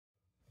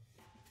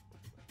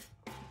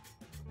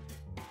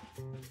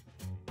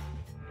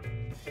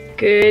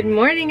Good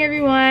morning,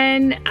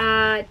 everyone.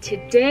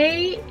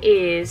 Today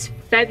is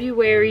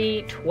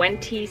February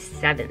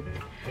 27th,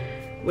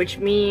 which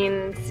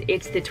means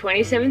it's the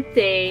 27th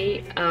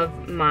day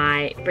of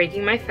my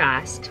breaking my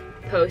fast,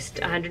 post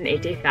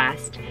 108-day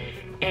fast.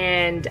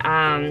 And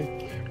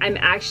I'm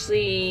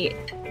actually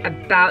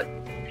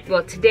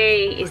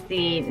today is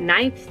the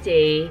 9th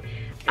day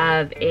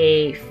of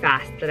a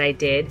fast that I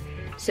did.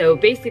 So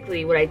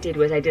basically what I did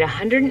was I did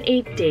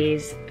 108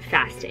 days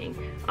fasting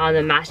on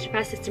the Master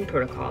Fast System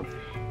protocol.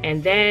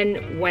 And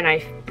then when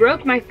I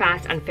broke my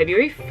fast on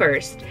February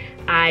 1st,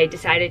 I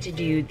decided to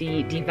do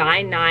the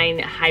Divine 9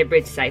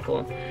 hybrid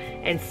cycle.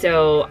 And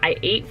so I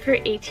ate for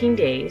 18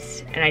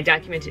 days and I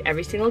documented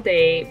every single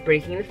day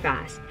breaking the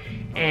fast.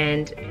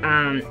 And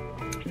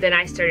then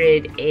I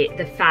started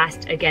the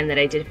fast again that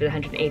I did for the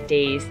 108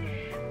 days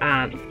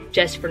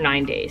just for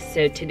 9 days.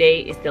 So today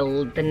is the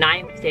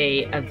 9th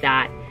day of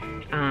that,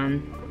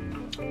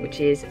 which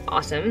is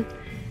awesome.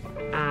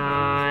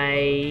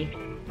 I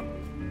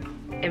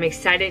am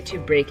excited to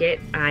break it.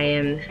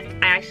 I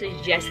actually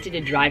just did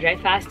a dry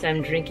fast. So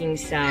I'm drinking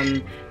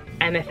some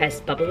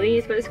MFS bubbly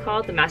is what it's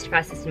called, the Master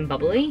Fast System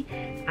bubbly.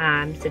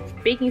 So it's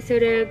baking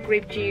soda,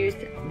 grape juice,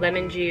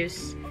 lemon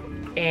juice,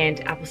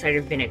 and apple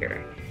cider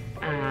vinegar.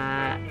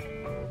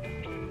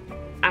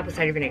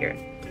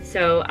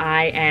 So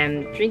I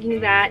am drinking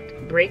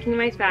that, breaking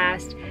my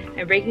fast.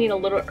 I'm breaking it a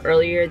little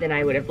earlier than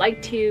I would have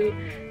liked to,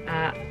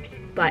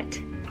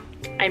 but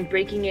I'm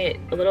breaking it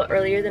a little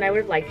earlier than I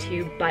would have liked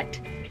to, but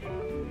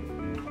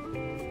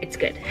it's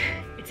good.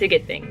 It's a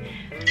good thing.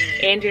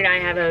 Andrew and I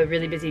have a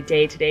really busy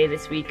day today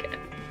this week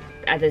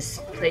at this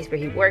place where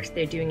he works.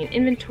 They're doing an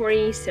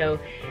inventory, so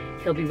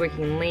he'll be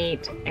working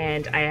late,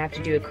 and I have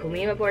to do a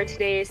Colima board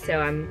today, so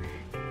I'm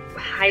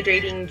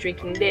hydrating,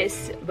 drinking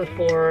this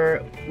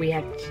before we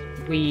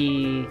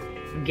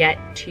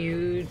get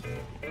to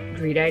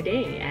greet our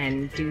day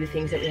and do the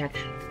things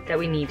that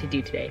we need to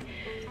do today.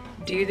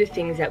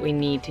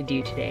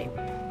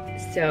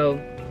 So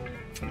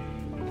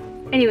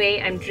anyway,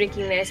 I'm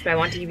drinking this, but I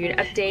want to give you an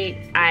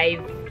update.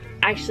 I've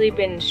actually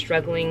been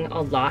struggling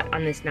a lot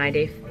on this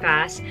 9-day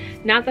fast.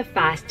 Not the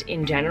fast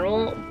in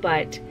general,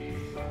 but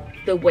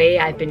the way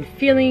I've been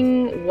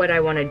feeling, what I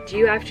want to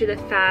do after the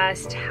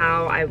fast,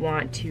 how I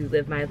want to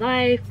live my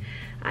life.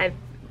 I've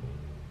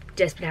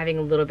just been having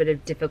a little bit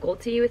of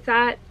difficulty with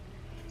that.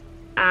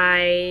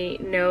 I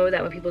know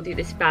that when people do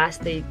this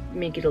fast, they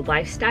make it a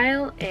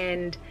lifestyle,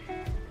 and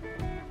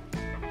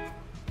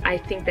I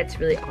think that's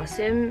really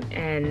awesome.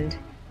 And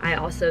I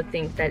also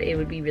think that it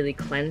would be really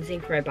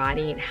cleansing for my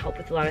body and help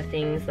with a lot of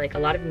things. Like, a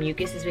lot of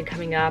mucus has been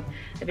coming up.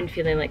 I've been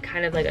feeling like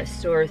kind of like a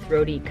sore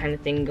throaty kind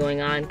of thing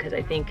going on because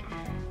I think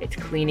it's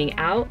cleaning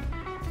out.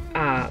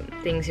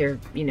 Things are,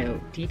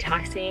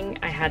 detoxing.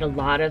 I had a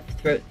lot of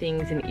throat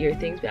things and ear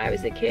things when I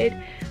was a kid.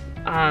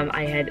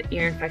 I had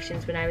ear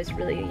infections when I was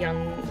really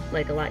young,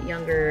 like a lot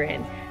younger,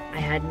 and I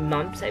had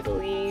mumps, I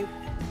believe,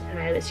 and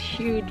I had this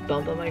huge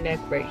bump on my neck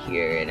right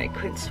here, and I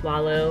couldn't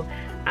swallow.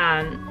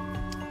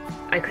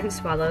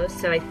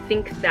 So I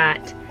think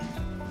that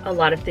a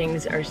lot of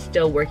things are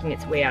still working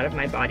its way out of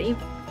my body.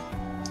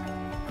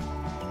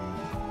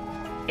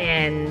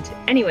 And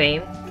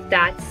anyway,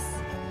 that's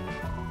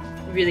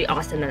really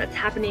awesome that that's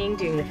happening,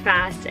 doing the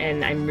fast,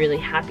 and I'm really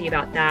happy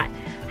about that.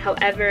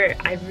 However,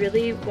 I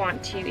really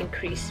want to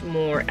increase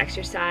more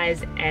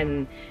exercise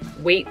and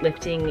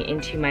weightlifting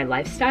into my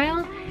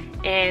lifestyle,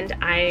 and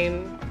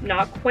I'm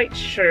not quite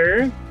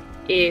sure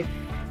if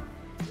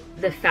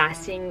the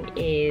fasting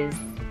is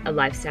a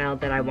lifestyle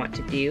that I want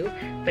to do,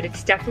 but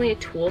it's definitely a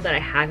tool that I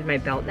have in my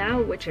belt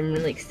now, which I'm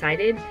really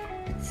excited.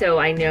 So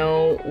I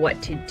know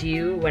what to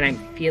do when I'm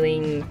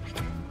feeling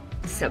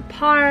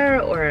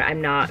subpar or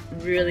I'm not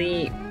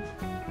really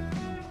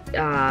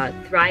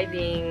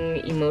thriving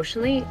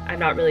emotionally.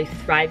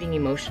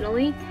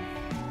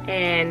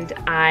 And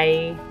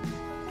I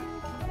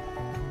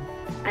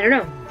don't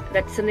know.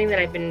 That's something that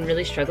I've been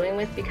really struggling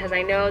with, because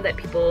I know that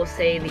people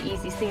say the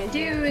easiest thing to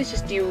do is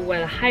just do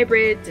one of the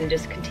hybrids and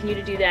just continue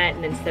to do that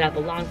and then set up a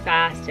long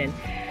fast. And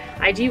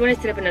I do want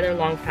to set up another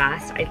long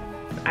fast.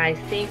 I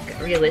think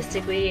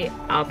realistically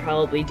I'll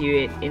probably do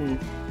it in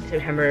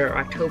September or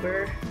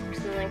October or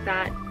something like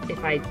that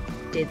if I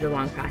did the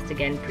long fast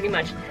again, pretty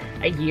much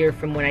a year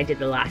from when I did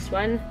the last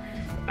one,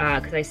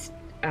 because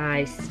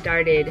I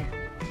started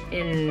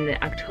in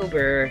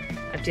October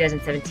of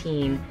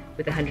 2017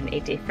 with a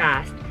 108-day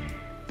fast.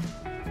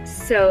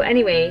 So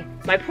anyway,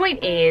 my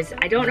point is,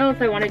 I don't know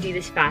if I want to do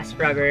this fast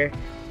forever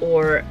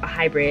or a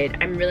hybrid.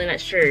 I'm really not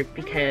sure,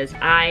 because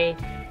I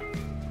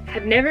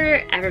have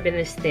never ever been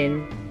this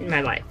thin in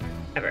my life,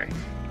 ever.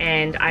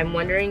 And I'm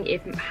wondering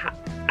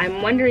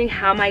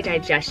how my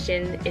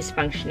digestion is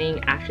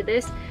functioning after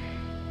this.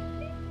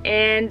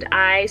 And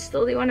I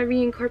slowly want to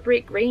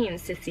reincorporate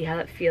grains to see how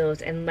that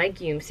feels, and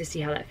legumes to see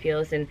how that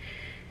feels, and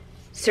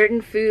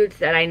certain foods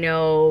that I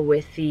know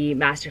with the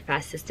Master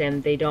Fast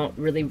System they don't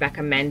really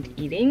recommend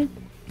eating,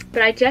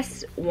 but I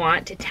just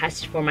want to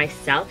test for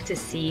myself to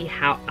see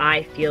how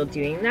I feel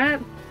doing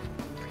that.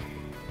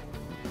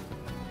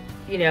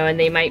 And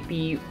they might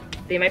be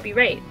they might be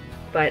right,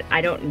 but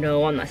I don't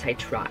know unless I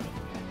try.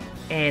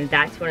 And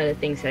that's one of the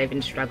things that I've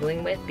been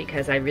struggling with,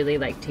 because I really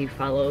like to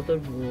follow the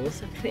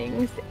rules of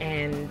things,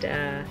 and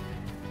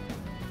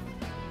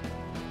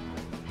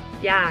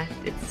yeah,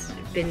 it's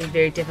been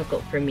very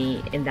difficult for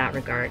me in that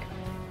regard.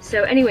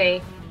 So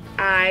anyway,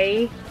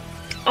 I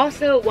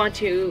also want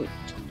to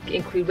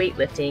include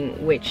weightlifting,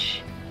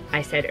 which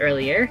I said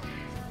earlier,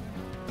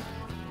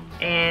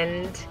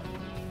 and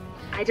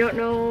I don't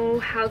know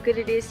how good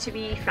it is to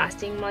be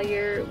fasting while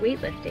you're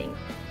weightlifting.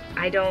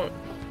 I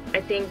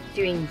think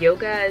doing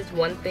yoga is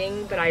one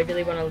thing, but I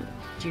really want to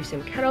do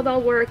some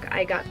kettlebell work.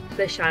 I got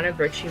the Shauna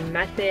Virtue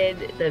method,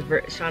 the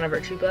Shauna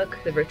Virtue book,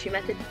 the Virtue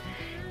method,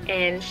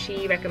 and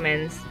she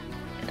recommends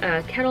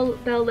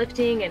kettlebell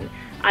lifting, and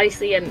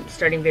obviously I'm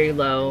starting very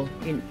low.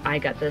 I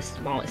got the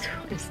smallest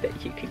ones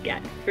that you could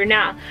get for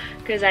now,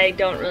 because I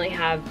don't really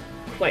have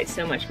quite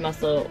so much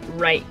muscle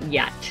right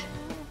yet.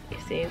 You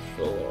see, it's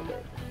a little bit,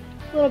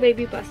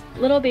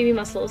 little baby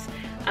muscles.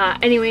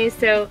 Anyway,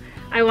 so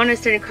I want to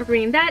start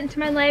incorporating that into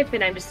my life,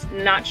 and I'm just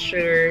not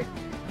sure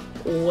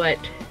what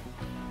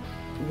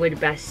would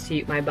best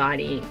suit my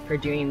body for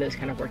doing those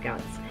kind of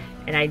workouts.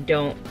 And I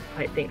don't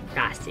quite think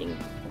fasting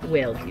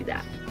will do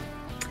that.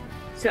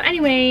 So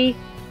anyway,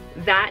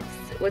 that's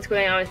what's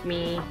going on with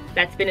me.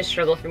 That's been a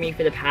struggle for me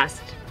for the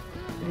past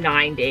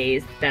 9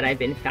 days that I've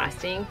been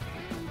fasting.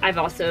 I've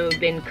also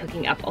been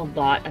cooking up a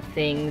lot of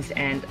things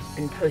and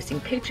been posting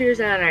pictures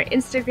on our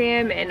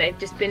Instagram, and I've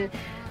just been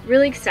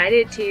really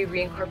excited to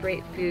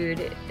reincorporate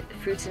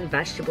fruits and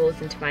vegetables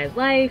into my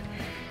life.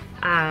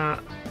 I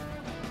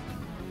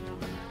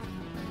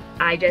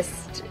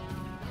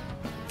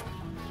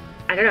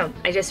don't know,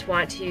 I just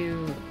want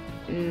to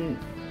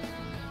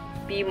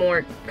be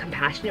more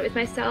compassionate with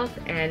myself,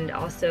 and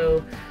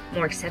also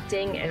more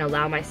accepting, and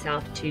allow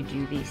myself to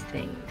do these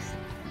things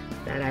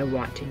that I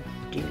want to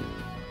do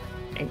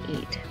and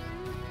eat,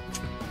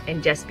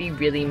 and just be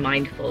really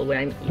mindful when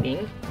I'm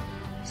eating.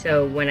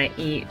 So when I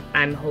eat,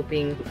 I'm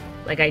hoping,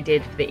 like I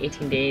did for the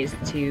 18 days,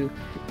 to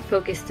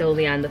focus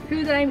solely on the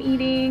food that I'm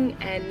eating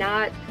and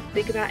not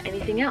think about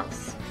anything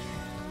else.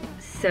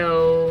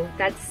 So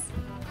that's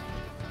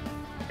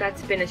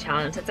been a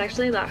challenge. That's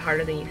actually a lot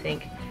harder than you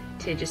think,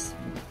 to just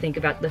think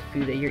about the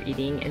food that you're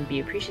eating and be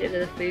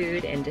appreciative of the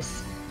food and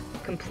just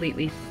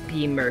completely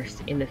be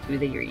immersed in the food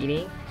that you're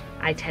eating.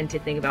 I tend to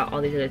think about all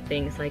these other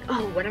things, like,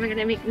 oh, what am I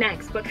gonna make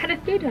next? What kind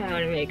of food do I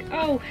wanna make?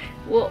 Oh,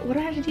 well, what do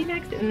I have to do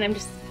next? And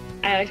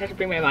I always have to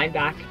bring my mind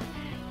back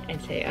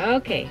and say,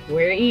 okay,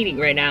 we're eating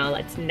right now.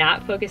 Let's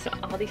not focus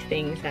on all these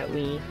things that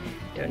we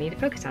don't need to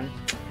focus on.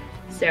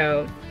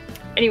 So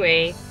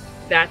anyway,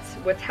 that's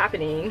what's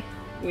happening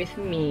with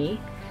me.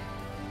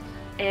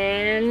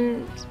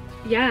 And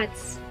yeah,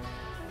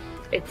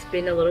 it's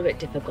been a little bit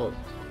difficult,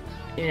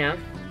 you know?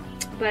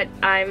 But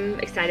I'm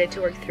excited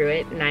to work through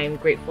it, and I'm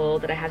grateful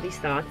that I have these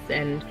thoughts,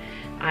 and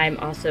I'm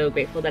also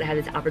grateful that I have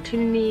this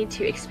opportunity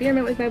to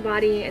experiment with my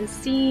body and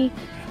see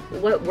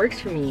what works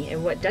for me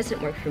and what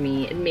doesn't work for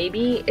me. And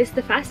maybe it's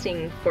the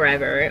fasting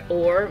forever,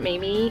 or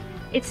maybe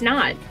it's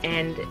not,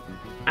 and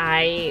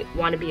I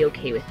want to be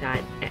okay with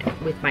that,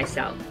 with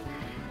myself.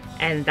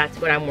 And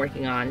that's what I'm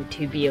working on,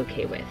 to be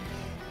okay with.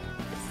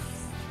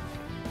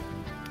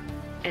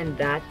 And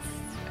that's,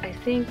 I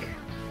think,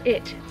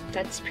 it.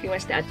 That's pretty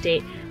much the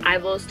update. I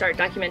will start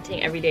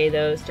documenting every day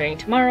though, starting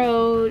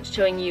tomorrow,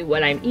 showing you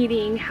what I'm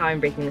eating, how I'm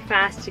breaking the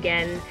fast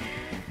again,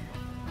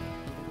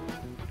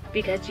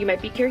 because you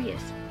might be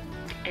curious.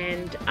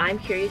 And I'm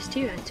curious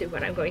too as to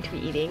what I'm going to be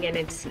eating, and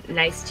it's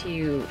nice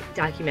to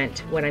document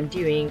what I'm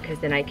doing, because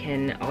then I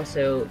can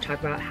also talk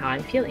about how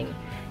I'm feeling.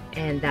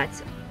 And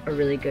that's a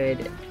really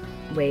good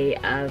way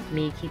of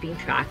me keeping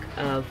track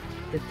of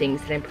the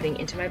things that I'm putting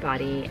into my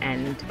body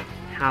and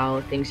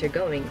how things are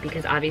going,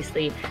 because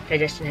obviously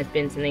digestion has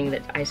been something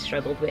that I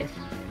struggled with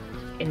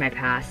in my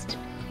past,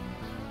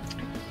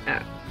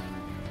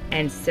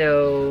 and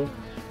so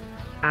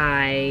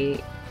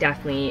I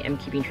definitely am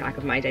keeping track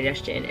of my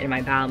digestion and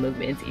my bowel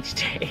movements each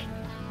day,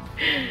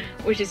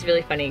 which is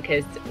really funny,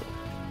 because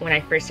when I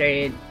first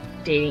started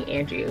dating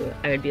Andrew,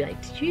 I would be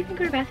like, did you even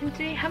go to the bathroom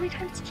today? How many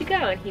times did you go?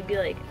 And he'd be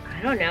like,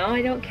 I don't know,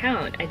 I don't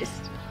count, I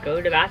just go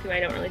to the bathroom, I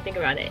don't really think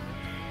about it.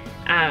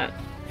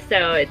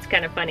 So it's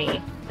kind of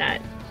funny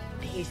that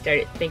he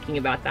started thinking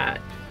about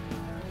that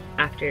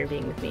after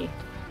being with me.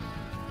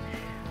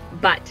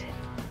 But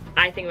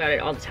I think about it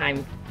all the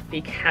time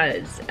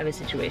because of a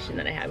situation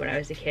that I had when I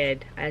was a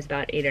kid. I was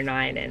about 8 or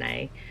 9, and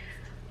I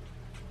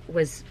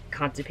was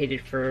constipated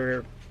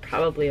for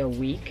probably a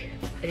week.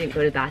 I didn't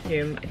go to the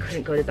bathroom. I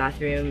couldn't go to the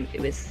bathroom.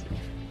 It was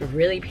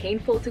really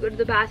painful to go to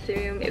the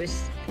bathroom. It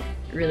was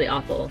really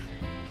awful.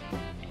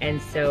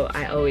 And so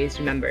I always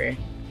remember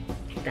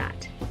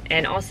that.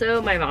 And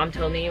also my mom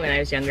told me when I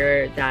was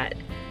younger that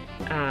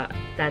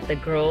that the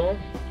girl,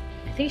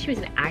 I think she was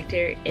an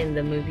actor in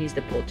the movies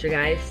The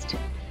Poltergeist,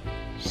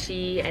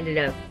 she ended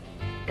up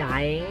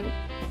dying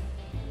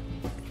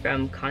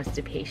from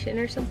constipation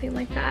or something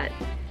like that,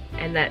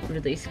 and that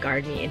really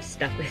scarred me and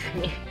stuck with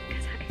me,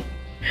 because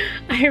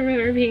I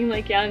remember being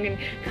like young and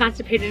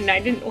constipated, and I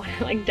didn't want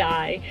to like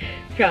die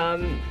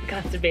from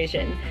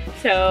constipation.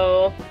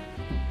 So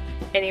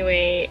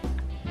anyway,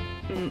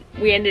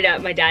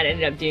 my dad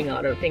ended up doing a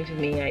lot of things with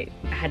me. I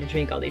had to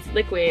drink all these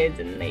liquids,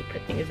 and they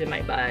put things in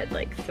my butt,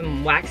 like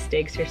some wax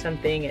sticks or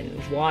something,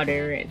 and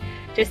water, and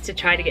just to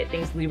try to get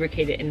things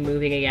lubricated and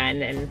moving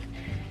again. And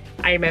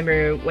I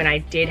remember when I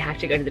did have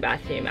to go to the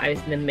bathroom, I was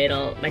in the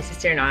middle. My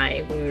sister and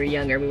I, when we were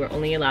younger, we were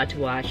only allowed to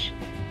watch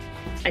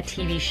a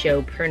TV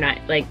show per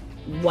night, like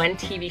one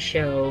TV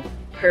show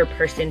per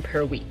person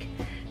per week.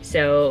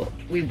 So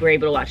we were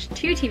able to watch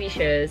 2 TV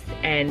shows,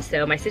 and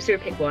so my sister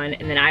would pick one,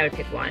 and then I would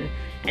pick one,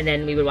 and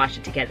then we would watch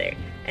it together.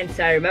 And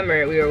so I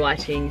remember we were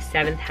watching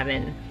Seventh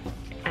Heaven.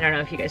 I don't know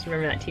if you guys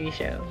remember that TV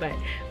show, but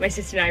my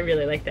sister and I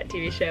really liked that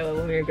TV show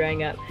when we were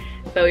growing up.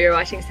 But we were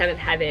watching Seventh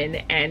Heaven,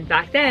 and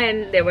back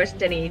then there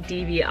wasn't any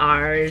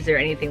DVRs or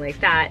anything like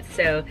that.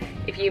 So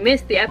if you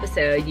missed the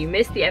episode, you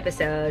missed the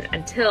episode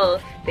until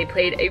they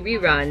played a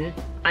rerun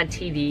on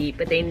TV,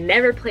 but they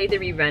never played the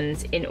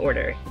reruns in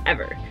order,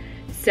 ever.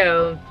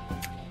 So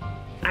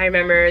I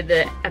remember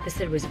the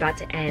episode was about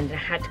to end and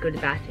I had to go to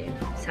the bathroom.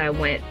 So I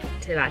went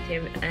to the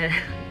bathroom and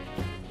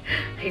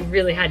I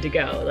really had to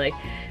go, like,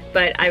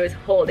 but I was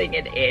holding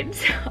it in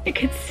so I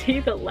could see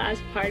the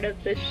last part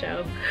of the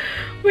show,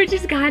 which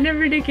is kind of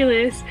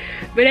ridiculous.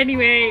 But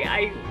anyway,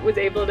 I was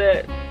able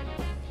to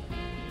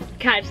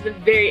catch the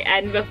very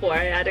end before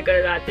I had to go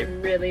to the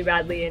bathroom really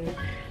badly, and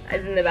I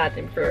was in the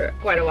bathroom for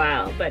quite a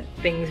while, but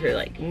things were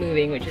like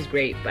moving, which is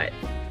great. But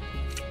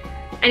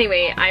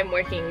anyway, I'm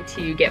working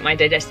to get my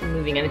digestion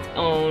moving on its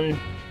own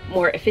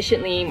more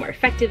efficiently, more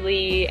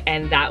effectively,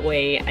 and that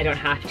way I don't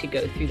have to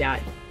go through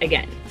that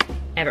again,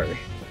 ever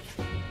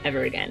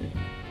again.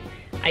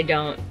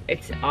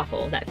 It's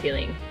awful, that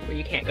feeling where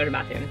you can't go to the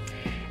bathroom.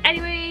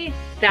 Anyway,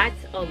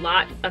 that's a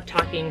lot of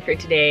talking for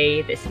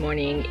today, this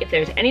morning. If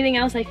there's anything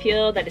else I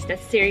feel that is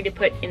necessary to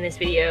put in this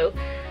video,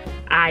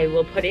 I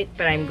will put it,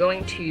 but I'm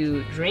going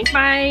to drink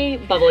my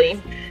bubbly,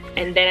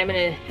 and then I'm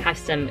gonna have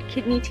some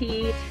kidney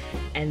tea,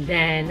 and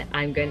then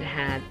I'm going to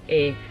have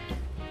a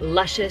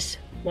luscious,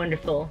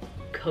 wonderful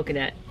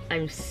coconut.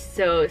 I'm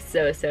so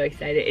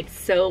excited. It's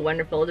so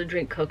wonderful to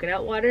drink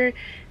coconut water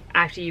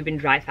after you've been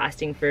dry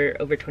fasting for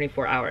over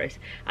 24 hours.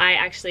 I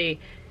actually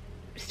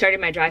started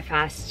my dry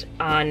fast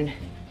on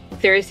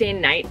Thursday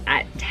night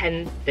at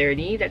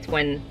 10:30. That's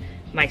when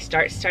my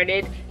start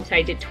started. So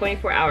I did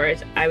 24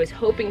 hours. I was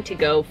hoping to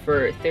go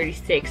for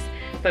 36,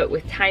 but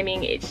with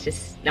timing, it's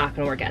just not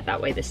gonna work out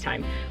that way this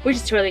time, which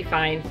is totally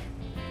fine.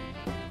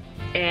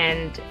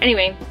 And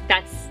anyway,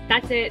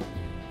 that's it.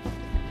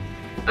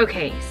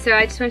 Okay, so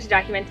I just wanted to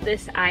document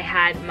this. I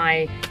had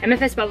my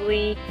MFS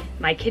bubbly,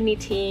 my kidney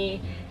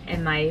tea,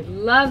 and my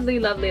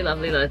lovely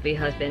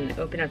husband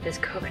open up this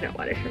coconut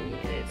water for me,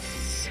 and it's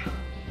so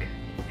good.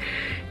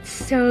 It's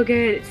so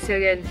good, it's so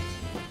good.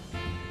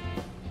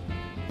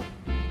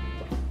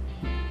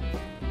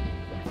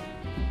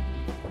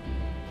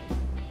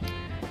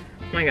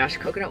 Oh my gosh,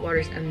 coconut water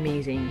is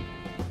amazing.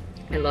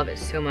 I love it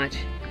so much.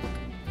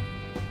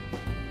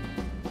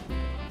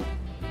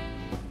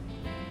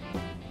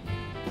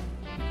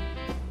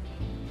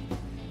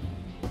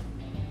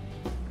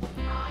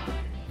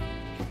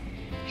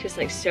 Just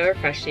like so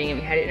refreshing, and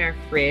we had it in our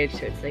fridge,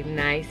 so it's like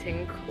nice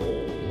and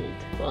cold.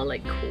 Well,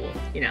 like cool,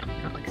 you know,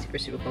 not like super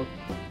cold.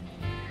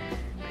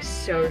 It's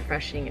so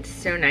refreshing. It's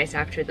so nice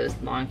after those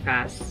long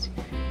fasts.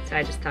 So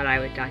I just thought I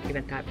would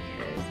document that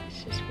because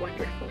it's just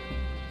wonderful.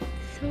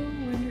 So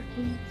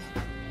wonderful.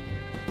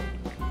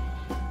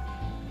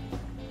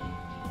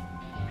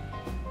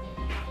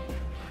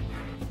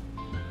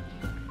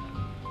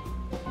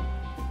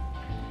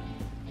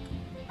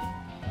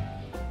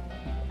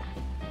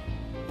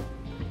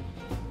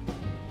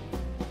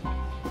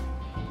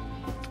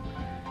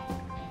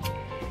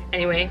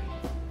 Anyway,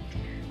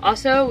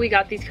 also we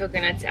got these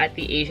coconuts at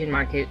the Asian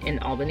market in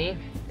Albany.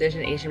 There's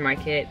an Asian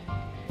market.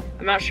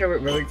 I'm not sure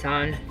what road it's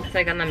on. It's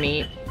like on the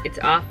main, it's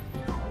on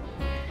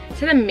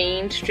the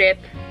main strip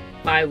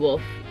by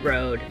Wolf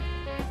Road.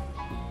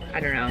 I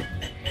don't know.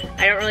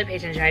 I don't really pay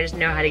attention, I just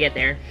know how to get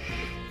there.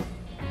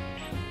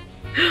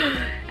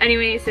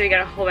 Anyway, so we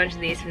got a whole bunch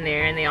of these from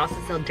there, and they also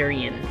sell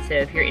durian. So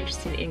if you're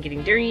interested in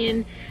getting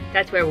durian,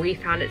 that's where we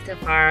found it so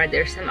far.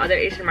 There's some other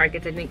Asian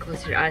markets I think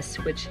closer to us,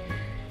 which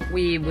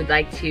we would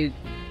like to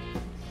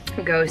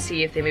go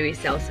see if they maybe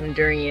sell some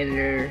durian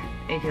or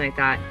anything like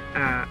that.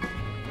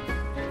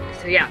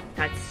 So yeah,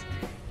 that's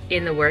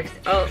in the works.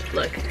 Oh,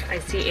 look, I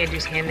see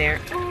Andrew's hand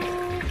there.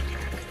 Oh,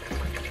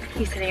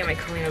 he's sitting at my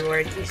Colina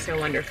board. He's so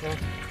wonderful.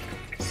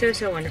 So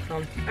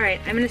wonderful. All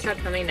right, I'm gonna stop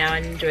filming now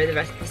and enjoy the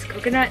rest of this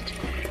coconut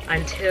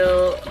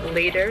until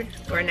later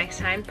or next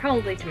time,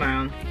 probably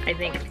tomorrow. I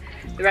think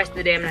the rest of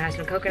the day I'm gonna have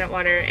some coconut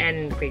water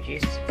and grape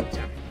juice.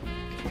 So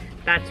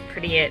that's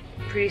it.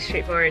 Pretty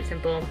straightforward,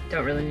 simple.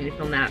 Don't really need to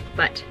film that,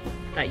 but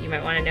thought you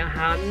might want to know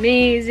how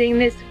amazing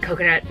this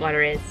coconut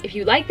water is. If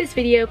you like this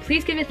video,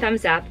 please give it a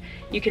thumbs up.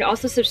 You can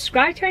also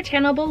subscribe to our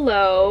channel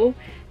below.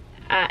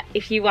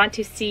 if you want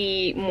to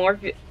see more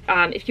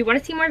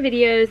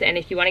videos, and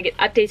if you want to get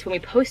updates when we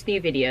post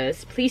new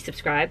videos, please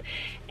subscribe,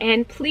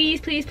 and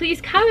please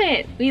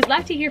comment. We'd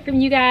love to hear from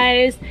you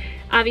guys.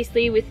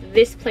 Obviously with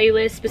this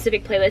playlist,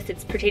 specific playlist,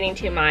 it's pertaining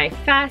to my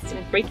fast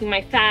and breaking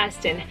my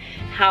fast and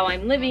how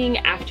I'm living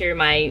after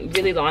my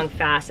really long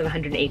fast of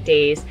 108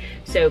 days.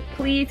 So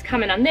please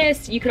comment on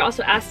this. You could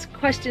also ask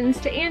questions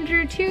to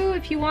Andrew too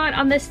if you want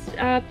on this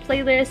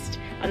playlist,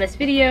 on this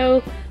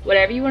video,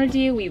 whatever you want to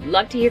do. We'd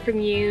love to hear from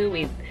you.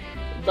 We'd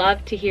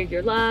love to hear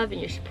your love and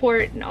your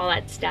support and all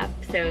that stuff.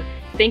 So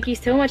thank you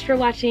so much for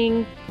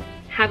watching.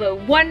 Have a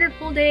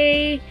wonderful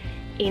day.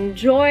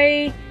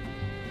 Enjoy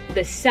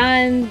the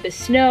sun, the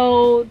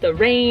snow, the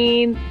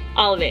rain,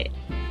 all of it.